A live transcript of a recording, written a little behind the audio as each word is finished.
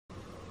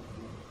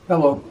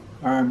Hello,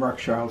 I'm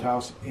Rex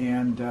Childhouse,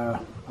 and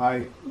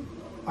I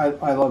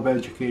love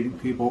educating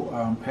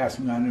people,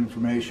 passing on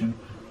information,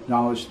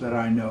 knowledge that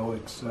I know.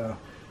 It's been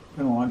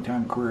a long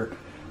time career.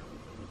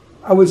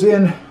 I was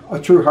in a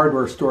true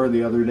hardware store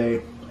the other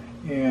day,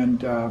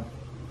 and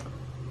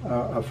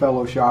a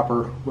fellow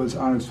shopper was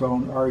on his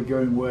phone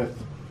arguing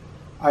with,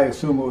 I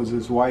assume it was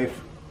his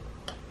wife,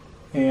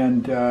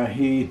 and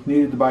he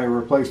needed to buy a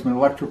replacement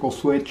electrical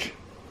switch.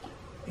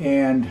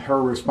 And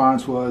her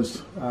response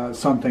was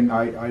something,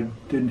 I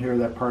didn't hear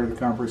that part of the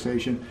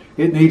conversation.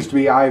 It needs to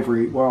be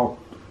ivory. Well,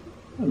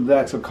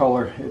 that's a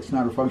color. It's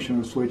not a function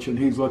of a switch. And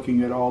he's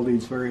looking at all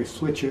these various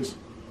switches,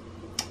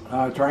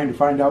 trying to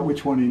find out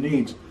which one he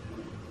needs.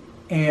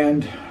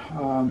 And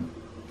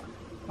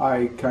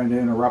I kind of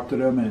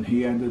interrupted him, and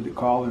he ended the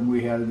call, and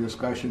we had a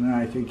discussion, and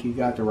I think he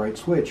got the right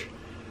switch.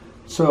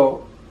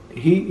 So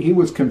he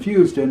was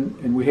confused,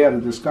 and we had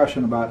a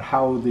discussion about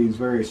how these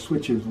various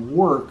switches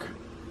work.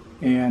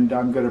 And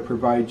I'm going to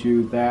provide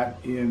you that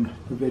in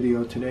the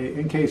video today,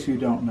 in case you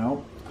don't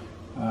know.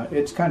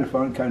 It's kind of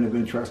fun, kind of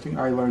interesting.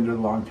 I learned it a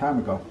long time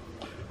ago.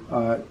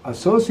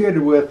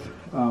 Associated with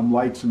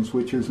lights and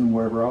switches and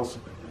whatever else,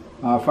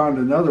 found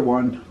another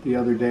one the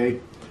other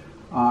day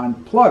on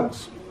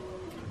plugs.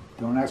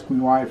 Don't ask me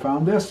why I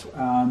found this.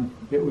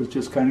 It was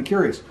just kind of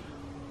curious.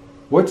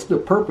 What's the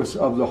purpose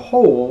of the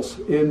holes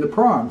in the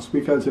prongs?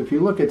 Because if you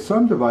look at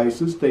some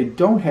devices, they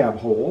don't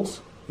have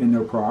holes in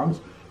their prongs.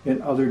 In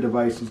other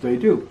devices they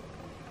do.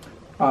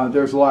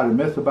 There's a lot of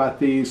myth about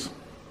these.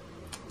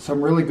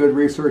 Some really good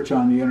research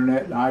on the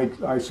internet, and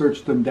I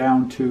searched them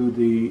down to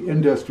the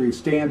industry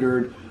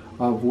standard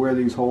of where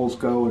these holes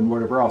go and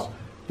whatever else.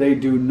 They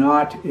do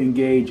not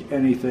engage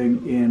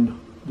anything in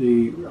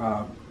the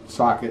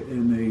socket,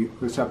 in the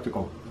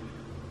receptacle.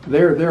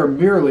 They're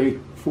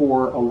merely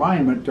for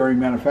alignment during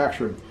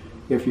manufacturing.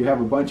 If you have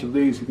a bunch of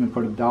these, you can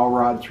put a dowel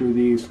rod through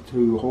these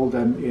to hold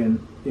them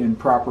in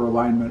proper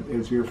alignment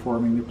as you're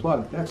forming the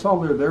plug. That's all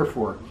they're there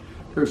for.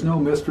 There's no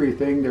mystery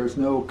thing. There's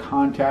no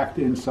contact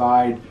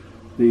inside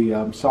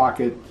the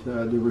socket,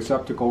 the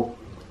receptacle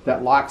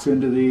that locks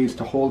into these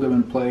to hold them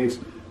in place.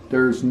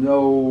 There's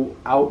no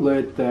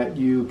outlet that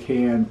you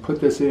can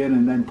put this in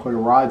and then put a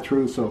rod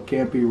through so it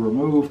can't be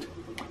removed,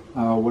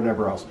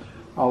 whatever else.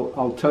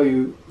 I'll tell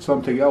you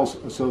something else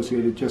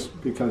associated, just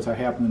because I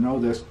happen to know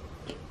this.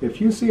 If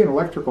you see an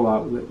electrical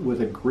outlet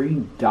with a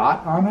green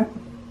dot on it,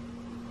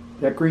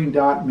 that green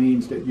dot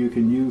means that you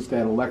can use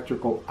that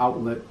electrical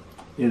outlet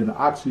in an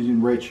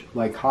oxygen-rich,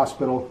 like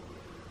hospital,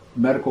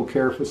 medical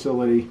care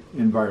facility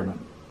environment.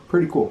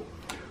 Pretty cool.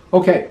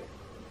 Okay,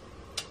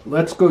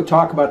 let's go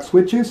talk about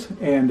switches.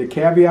 And the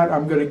caveat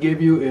I'm going to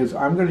give you is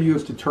I'm going to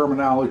use the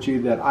terminology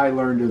that I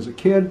learned as a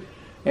kid.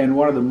 And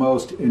one of the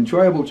most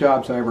enjoyable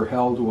jobs I ever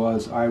held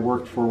was I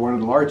worked for one of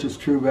the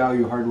largest True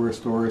Value hardware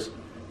stores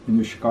in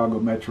the Chicago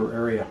metro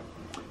area.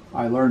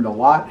 I learned a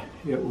lot.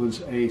 It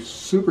was a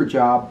super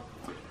job.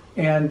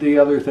 And the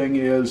other thing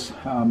is,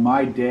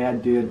 my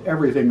dad did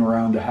everything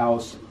around the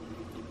house,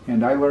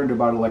 and I learned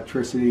about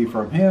electricity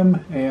from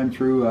him and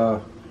through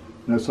an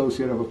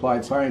Associate of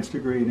Applied Science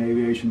degree in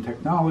aviation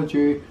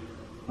technology.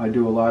 I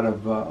do a lot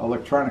of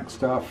electronic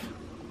stuff.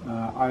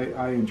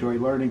 I enjoy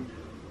learning.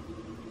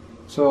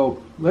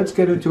 So let's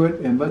get into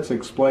it, and let's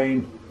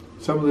explain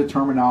some of the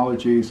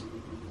terminologies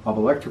of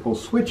electrical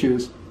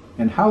switches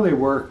and how they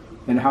work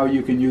and how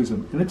you can use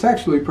them. And it's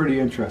actually pretty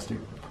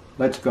interesting.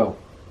 Let's go.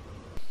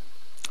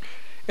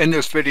 In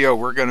this video,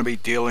 we're going to be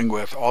dealing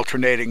with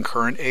alternating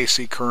current,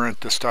 AC current,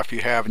 the stuff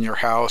you have in your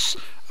house.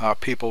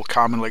 People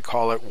commonly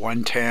call it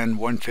 110,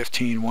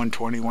 115,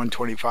 120,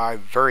 125,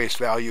 various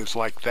values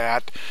like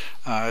that.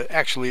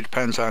 Actually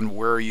depends on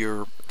where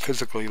you're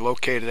physically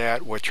located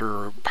at, what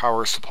your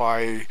power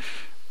supply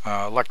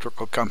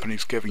electrical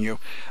company's giving you.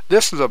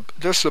 This is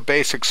a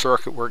basic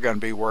circuit we're going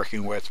to be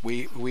working with.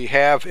 We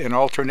have in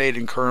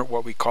alternating current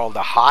what we call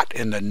the hot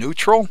and the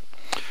neutral,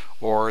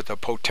 or the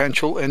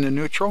potential and the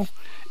neutral.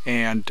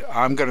 And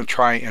I'm going to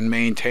try and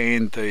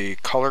maintain the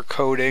color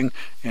coding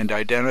and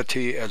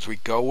identity as we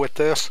go with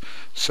this.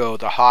 So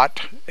the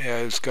hot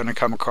is going to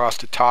come across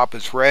the top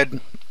as red.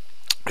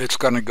 It's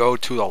going to go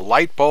to the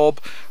light bulb,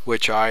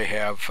 which I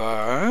have,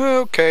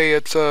 okay,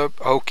 it's a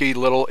hokey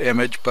little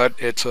image, but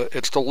it's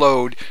the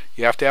load.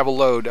 You have to have a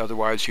load,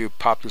 otherwise you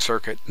pop the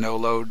circuit. No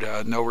load,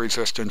 no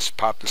resistance,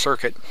 pop the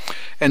circuit.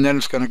 And then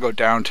it's going to go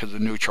down to the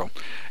neutral.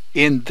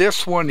 In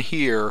this one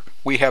here,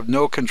 we have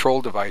no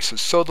control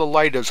devices, so the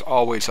light is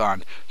always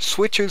on.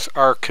 Switches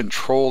are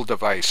control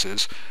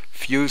devices.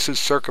 Fuses,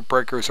 circuit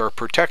breakers are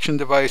protection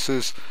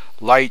devices.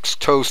 Lights,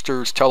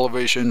 toasters,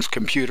 televisions,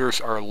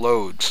 computers are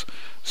loads.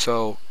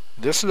 So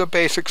this is a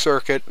basic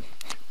circuit,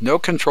 no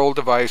control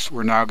device.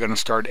 We're now going to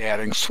start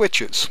adding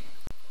switches.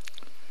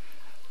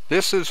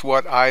 This is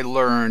what I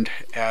learned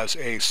as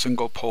a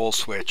single pole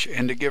switch,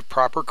 and to give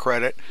proper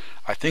credit,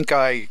 I think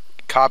I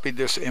copied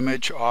this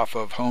image off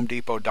of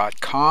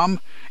homedepot.com,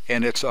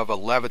 and it's of a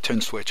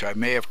Leviton switch. I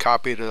may have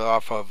copied it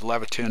off of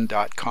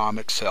leviton.com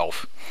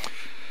itself.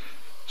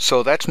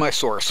 So that's my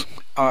source.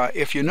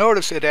 If you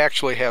notice, it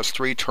actually has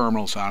 3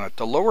 terminals on it.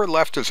 The lower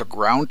left is a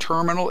ground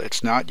terminal.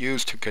 It's not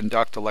used to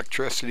conduct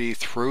electricity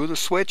through the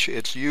switch.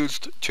 It's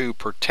used to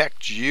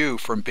protect you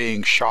from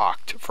being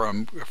shocked,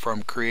 from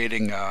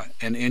creating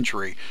an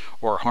injury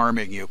or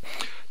harming you.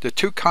 The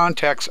 2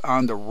 contacts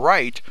on the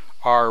right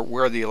are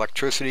where the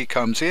electricity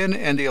comes in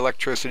and the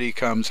electricity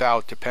comes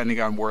out,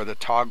 depending on where the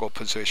toggle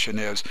position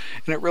is.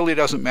 And it really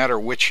doesn't matter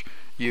which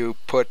you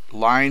put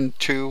line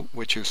to,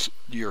 which is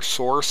your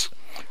source,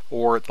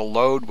 or the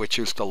load, which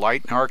is the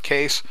light in our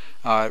case.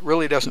 It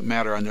really doesn't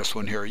matter on this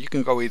one here. You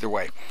can go either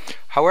way.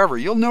 However,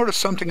 you'll notice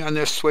something on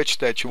this switch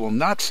that you will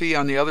not see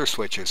on the other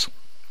switches.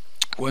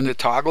 When the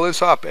toggle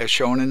is up, as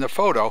shown in the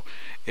photo,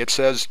 it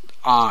says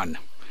on.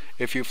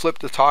 If you flip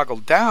the toggle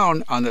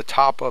down on the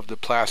top of the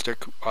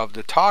plastic of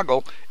the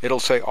toggle, it'll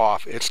say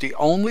off. It's the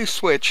only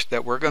switch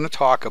that we're going to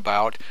talk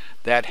about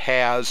that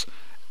has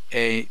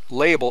a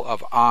label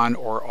of on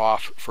or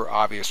off for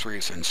obvious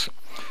reasons.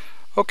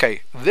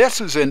 Okay, this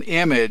is an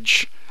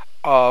image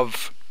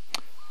of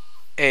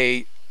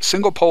a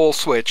single pole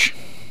switch,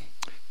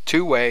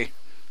 2-way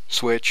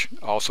switch,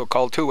 also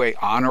called 2-way,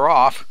 on or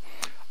off,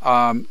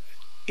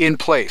 in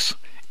place.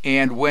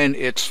 And when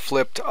it's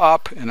flipped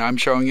up, and I'm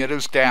showing it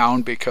as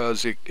down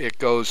because it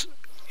goes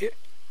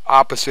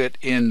opposite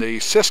in the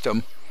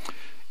system,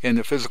 in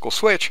the physical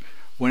switch,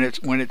 when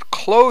it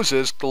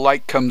closes, the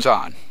light comes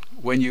on.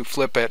 When you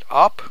flip it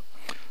up,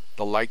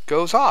 the light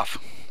goes off.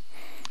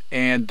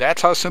 And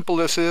that's how simple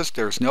this is.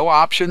 There's no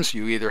options.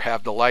 You either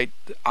have the light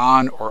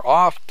on or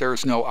off.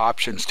 There's no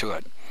options to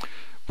it.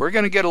 We're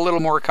going to get a little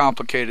more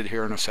complicated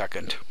here in a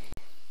second.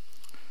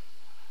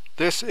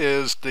 This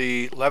is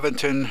the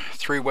Leviton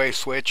 3-way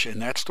switch,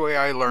 and that's the way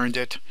I learned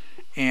it.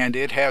 And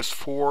it has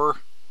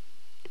 4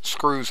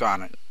 screws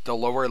on it. The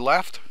lower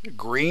left,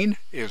 green,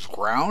 is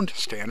ground,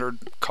 standard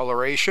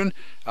coloration.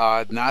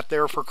 Not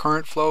there for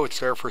current flow.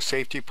 It's there for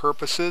safety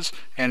purposes,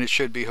 and it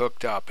should be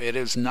hooked up. It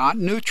is not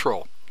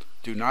neutral.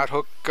 Do not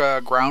hook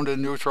ground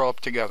and neutral up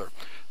together.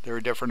 They're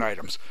different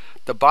items.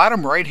 The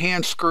bottom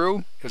right-hand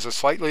screw is a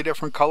slightly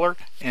different color,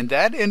 and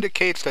that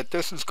indicates that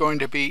this is going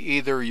to be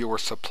either your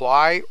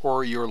supply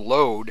or your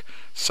load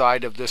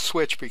side of this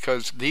switch,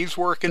 because these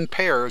work in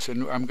pairs,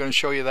 and I'm going to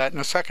show you that in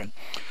a second.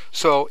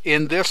 So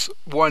in this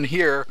one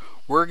here,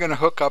 we're going to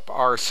hook up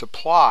our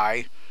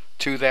supply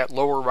to that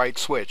lower right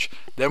switch.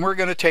 Then we're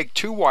going to take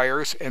 2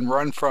 wires and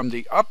run from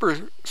the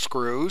upper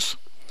screws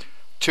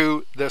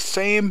to the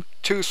same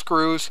 2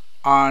 screws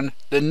on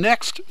the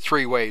next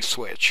 3-way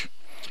switch,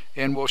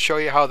 and we'll show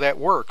you how that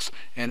works.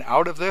 And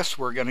out of this,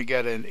 we're going to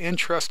get an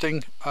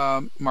interesting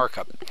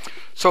markup.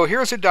 So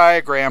here's a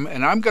diagram,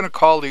 and I'm going to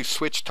call these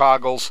switch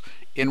toggles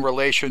in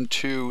relation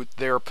to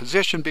their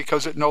position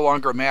because it no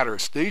longer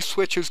matters. These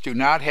switches do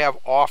not have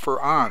off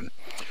or on.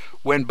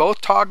 When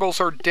both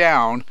toggles are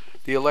down,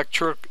 the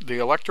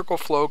electrical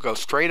flow goes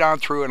straight on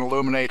through and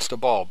illuminates the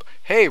bulb.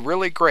 Hey,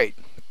 really great.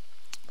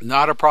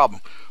 Not a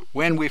problem.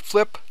 When we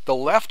flip the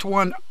left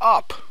one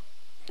up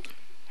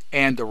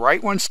and the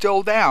right one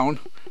still down,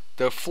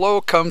 the flow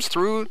comes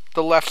through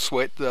the left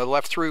switch, the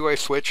left 3-way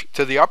switch,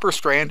 to the upper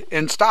strand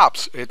and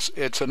stops. It's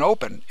an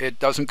open. It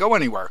doesn't go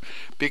anywhere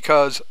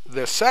because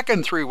the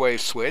second 3-way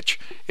switch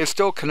is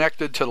still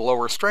connected to the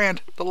lower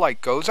strand. The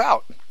light goes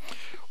out.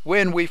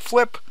 When we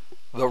flip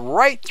the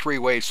right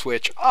 3-way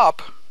switch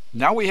up,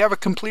 now we have a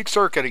complete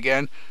circuit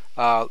again.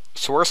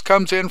 Source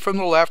comes in from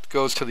the left,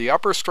 goes to the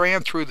upper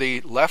strand through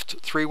the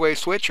left 3-way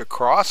switch,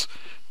 across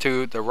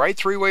to the right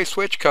 3-way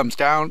switch, comes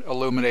down,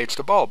 illuminates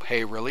the bulb.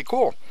 Hey, really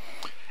cool.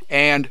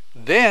 And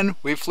then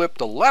we flip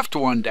the left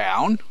one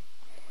down,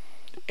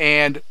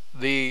 and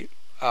the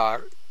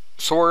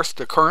source,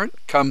 the current,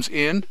 comes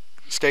in,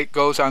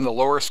 goes on the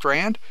lower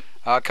strand,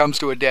 comes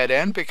to a dead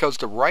end because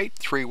the right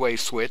 3-way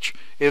switch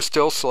is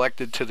still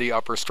selected to the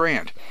upper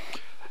strand.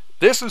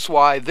 This is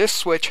why this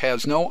switch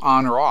has no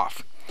on or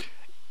off.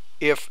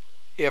 If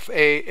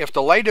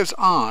the light is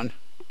on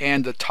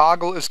and the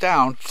toggle is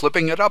down,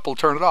 flipping it up will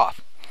turn it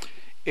off.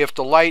 If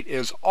the light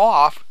is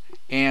off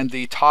and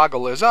the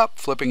toggle is up,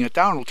 flipping it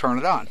down will turn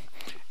it on.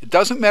 It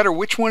doesn't matter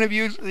which one of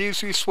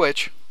these you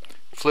switch.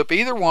 Flip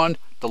either one,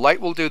 the light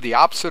will do the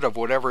opposite of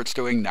whatever it's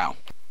doing now.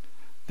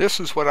 This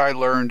is what I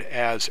learned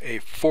as a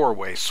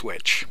 4-way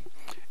switch.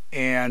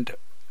 And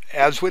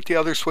as with the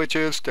other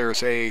switches,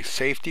 there's a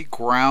safety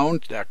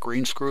ground, that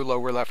green screw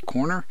lower left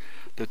corner.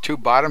 The 2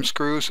 bottom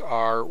screws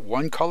are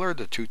one color,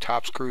 the 2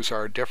 top screws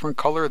are a different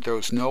color.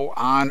 There's no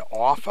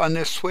on-off on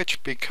this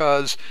switch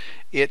because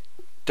it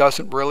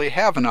doesn't really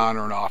have an on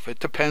or an off. It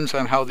depends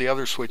on how the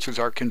other switches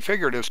are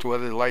configured as to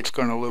whether the light's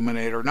going to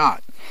illuminate or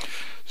not.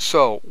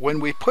 So when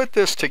we put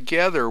this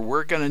together,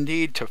 we're going to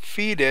need to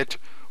feed it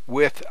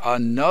with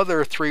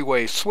another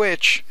 3-way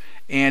switch,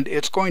 and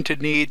it's going to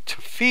need to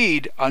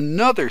feed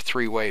another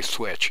 3-way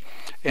switch.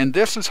 And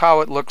this is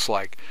how it looks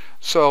like.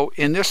 So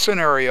in this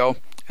scenario,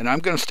 and I'm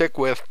going to stick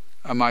with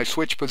my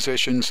switch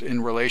positions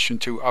in relation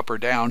to up or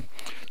down,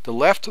 the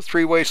left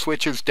 3-way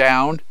switch is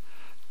down.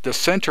 The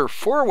center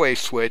 4-way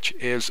switch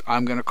is,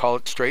 I'm going to call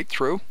it straight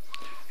through,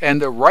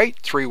 and the right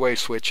three-way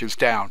switch is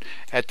down.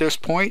 At this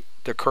point,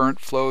 the current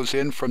flows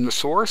in from the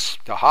source,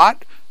 the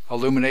hot,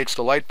 illuminates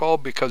the light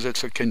bulb because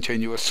it's a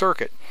continuous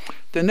circuit.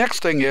 The next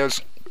thing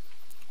is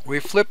we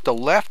flip the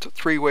left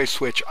three-way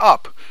switch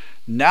up.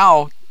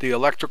 Now the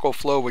electrical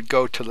flow would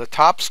go to the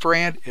top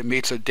strand. It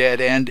meets a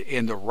dead end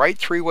in the right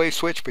three-way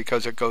switch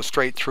because it goes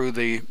straight through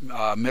the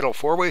middle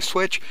four-way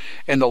switch,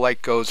 and the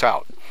light goes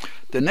out.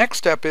 The next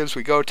step is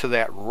we go to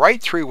that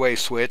right three-way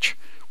switch,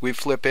 we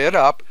flip it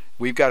up,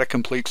 we've got a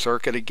complete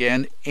circuit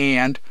again,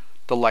 and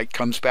the light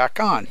comes back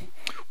on.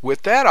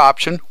 With that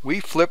option, we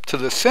flip to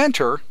the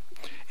center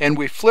and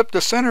we flip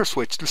the center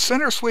switch. The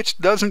center switch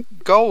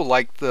doesn't go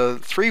like the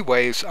three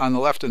ways on the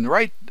left and the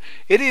right.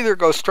 It either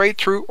goes straight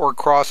through or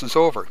crosses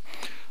over.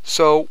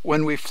 So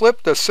when we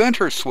flip the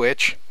center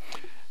switch,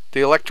 the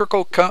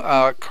electrical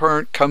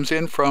current comes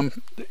in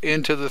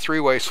into the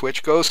three-way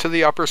switch, goes to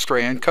the upper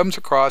strand, comes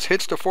across,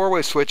 hits the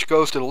four-way switch,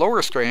 goes to the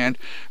lower strand,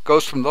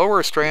 goes from the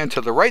lower strand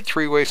to the right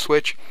three-way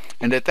switch,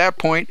 and at that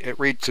point it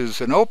reaches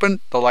an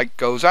open, the light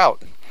goes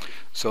out.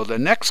 So the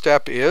next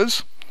step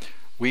is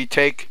we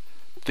take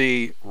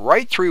the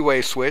right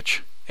three-way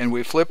switch and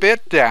we flip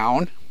it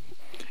down,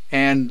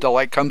 and the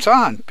light comes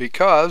on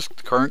because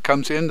the current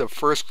comes in. The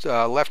first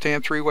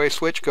left-hand three-way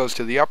switch goes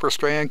to the upper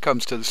strand,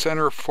 comes to the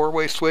center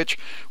four-way switch,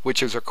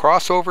 which is a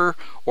crossover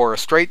or a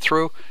straight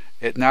through.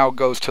 It now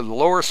goes to the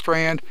lower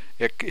strand.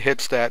 It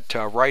hits that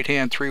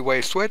right-hand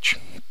three-way switch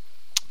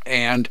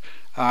and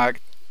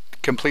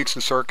completes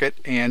the circuit,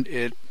 and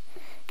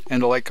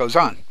the light goes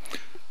on.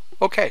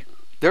 Okay,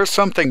 there's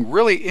something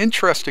really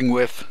interesting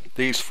with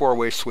these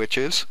four-way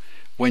switches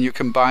when you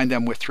combine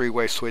them with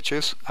three-way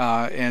switches,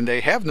 and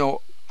they have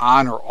no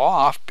on or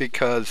off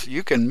because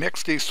you can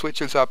mix these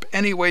switches up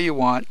any way you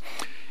want.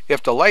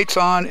 If the light's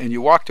on and you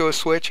walk to a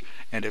switch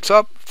and it's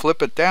up,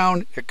 flip it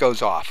down, it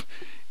goes off.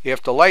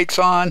 If the light's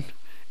on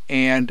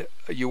and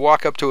you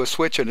walk up to a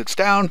switch and it's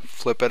down,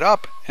 flip it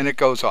up and it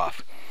goes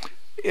off.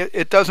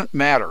 It doesn't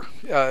matter.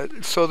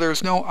 So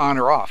there's no on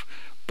or off.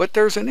 But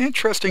there's an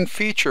interesting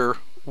feature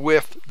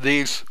with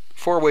these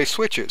four-way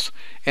switches.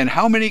 And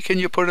how many can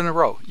you put in a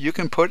row? You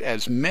can put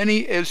as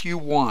many as you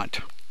want.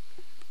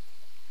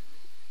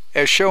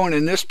 As shown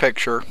in this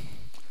picture,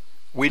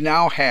 we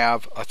now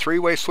have a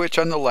three-way switch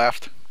on the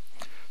left,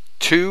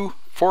 two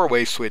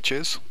four-way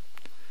switches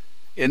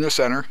in the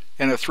center,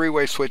 and a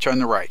three-way switch on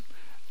the right.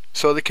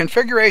 So the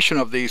configuration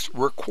of these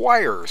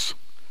requires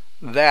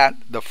that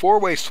the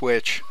four-way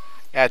switch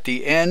at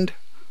the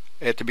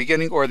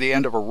beginning or the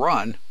end of a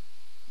run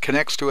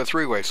connects to a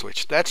three-way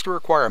switch. That's the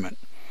requirement.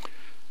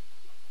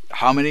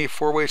 How many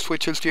four-way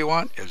switches do you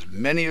want? As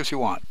many as you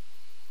want.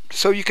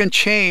 So you can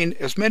chain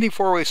as many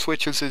four-way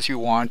switches as you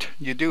want.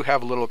 You do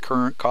have a little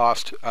current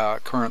cost,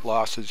 current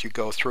loss as you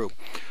go through.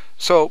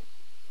 So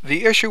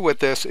the issue with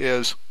this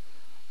is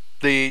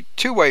the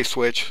two-way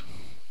switch,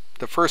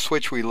 the first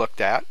switch we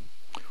looked at,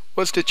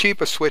 was the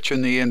cheapest switch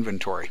in the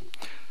inventory.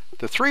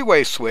 The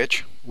three-way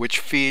switch, which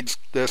feeds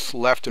this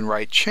left and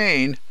right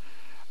chain,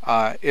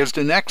 is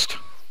the next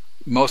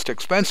most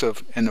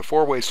expensive, and the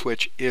four-way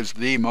switch is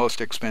the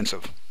most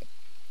expensive.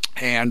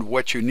 And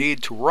what you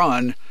need to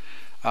run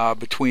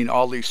between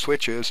all these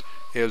switches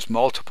is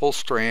multiple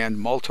strand,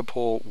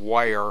 multiple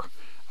wire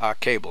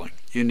cabling.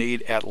 You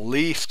need at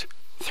least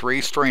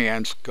 3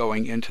 strands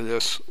going into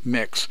this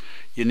mix.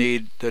 You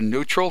need the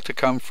neutral to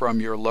come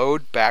from your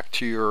load back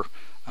to your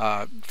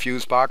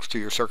fuse box, to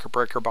your circuit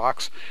breaker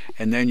box,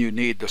 and then you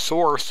need the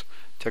source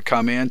to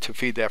come in to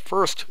feed that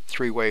first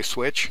three-way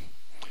switch.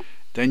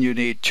 Then you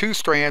need 2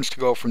 strands to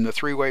go from the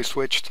three-way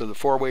switch to the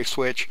four-way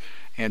switch,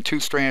 and 2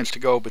 strands to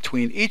go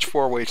between each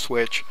four-way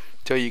switch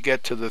till you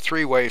get to the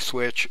three-way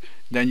switch.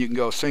 Then you can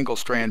go single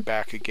strand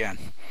back again.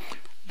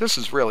 This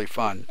is really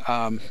fun.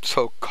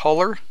 So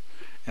color,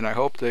 and I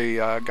hope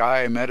the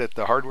guy I met at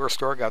the hardware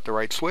store got the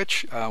right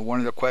switch. One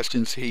of the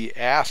questions he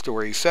asked,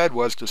 or he said,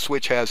 was the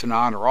switch has an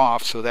on or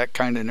off, so that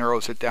kind of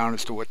narrows it down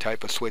as to what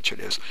type of switch it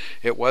is.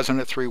 It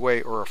wasn't a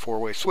three-way or a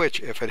four-way switch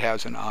if it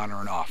has an on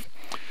or an off.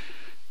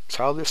 That's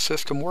how this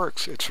system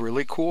works. It's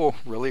really cool,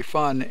 really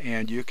fun,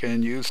 and you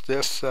can use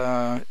this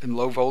in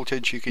low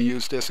voltage, you can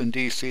use this in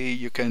DC,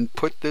 you can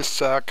put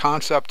this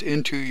concept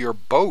into your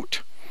boat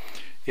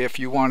if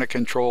you want to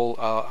control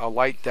a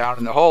light down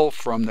in the hull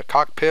from the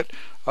cockpit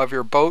of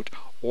your boat,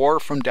 or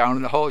from down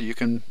in the hull. You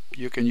can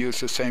use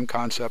the same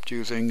concept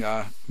using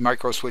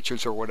micro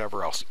switches or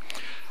whatever else.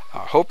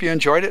 Hope you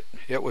enjoyed it.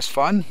 It was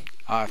fun.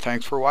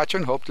 Thanks for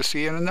watching. Hope to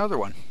see you in another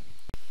one.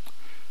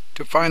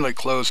 To finally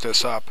close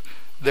this up,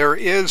 there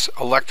is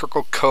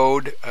electrical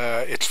code.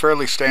 It's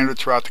fairly standard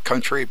throughout the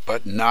country,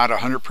 but not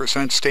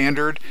 100%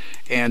 standard.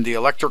 And the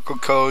electrical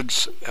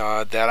codes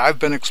that I've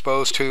been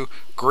exposed to,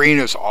 green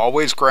is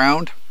always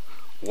ground,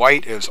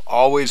 white is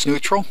always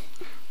neutral,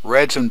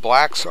 reds and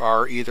blacks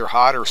are either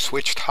hot or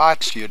switched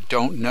hot, so you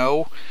don't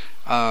know.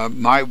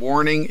 My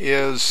warning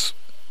is,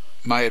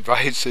 my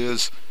advice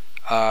is,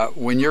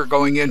 When you're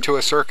going into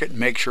a circuit,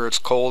 make sure it's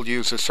cold.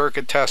 Use a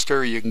circuit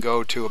tester. You can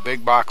go to a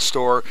big box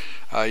store.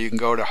 You can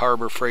go to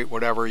Harbor Freight,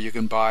 whatever. You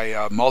can buy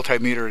a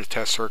multimeter to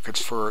test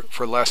circuits for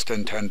less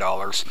than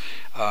 $10.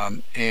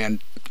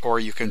 Or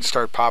you can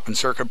start popping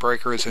circuit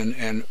breakers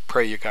and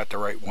pray you got the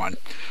right one.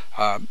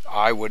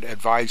 I would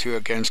advise you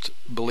against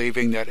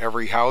believing that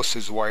every house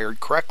is wired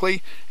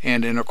correctly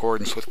and in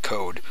accordance with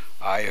code.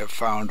 I have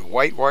found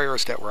white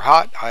wires that were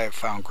hot. I have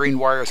found green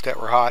wires that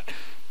were hot.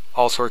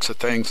 All sorts of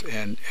things,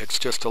 and it's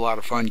just a lot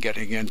of fun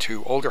getting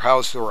into older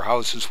houses or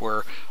houses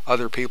where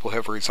other people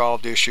have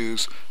resolved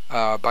issues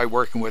by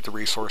working with the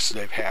resources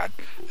they've had.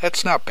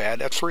 That's not bad.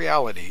 That's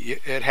reality.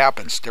 It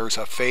happens. There's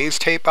a phase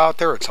tape out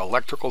there. It's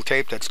electrical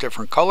tape that's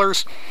different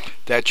colors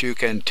that you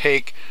can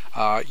take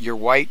your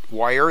white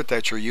wire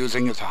that you're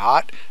using as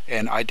hot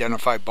and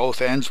identify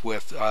both ends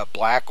with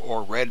black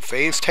or red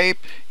phase tape,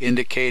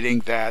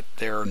 indicating that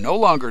they're no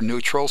longer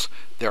neutrals.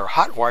 They're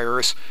hot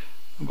wires.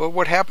 But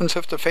what happens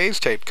if the phase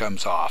tape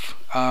comes off?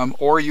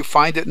 Or you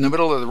find it in the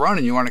middle of the run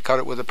and you want to cut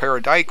it with a pair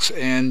of dikes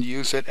and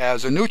use it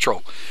as a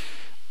neutral.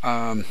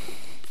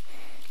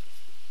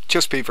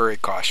 Just be very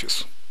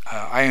cautious.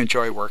 I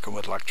enjoy working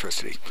with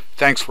electricity.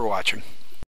 Thanks for watching.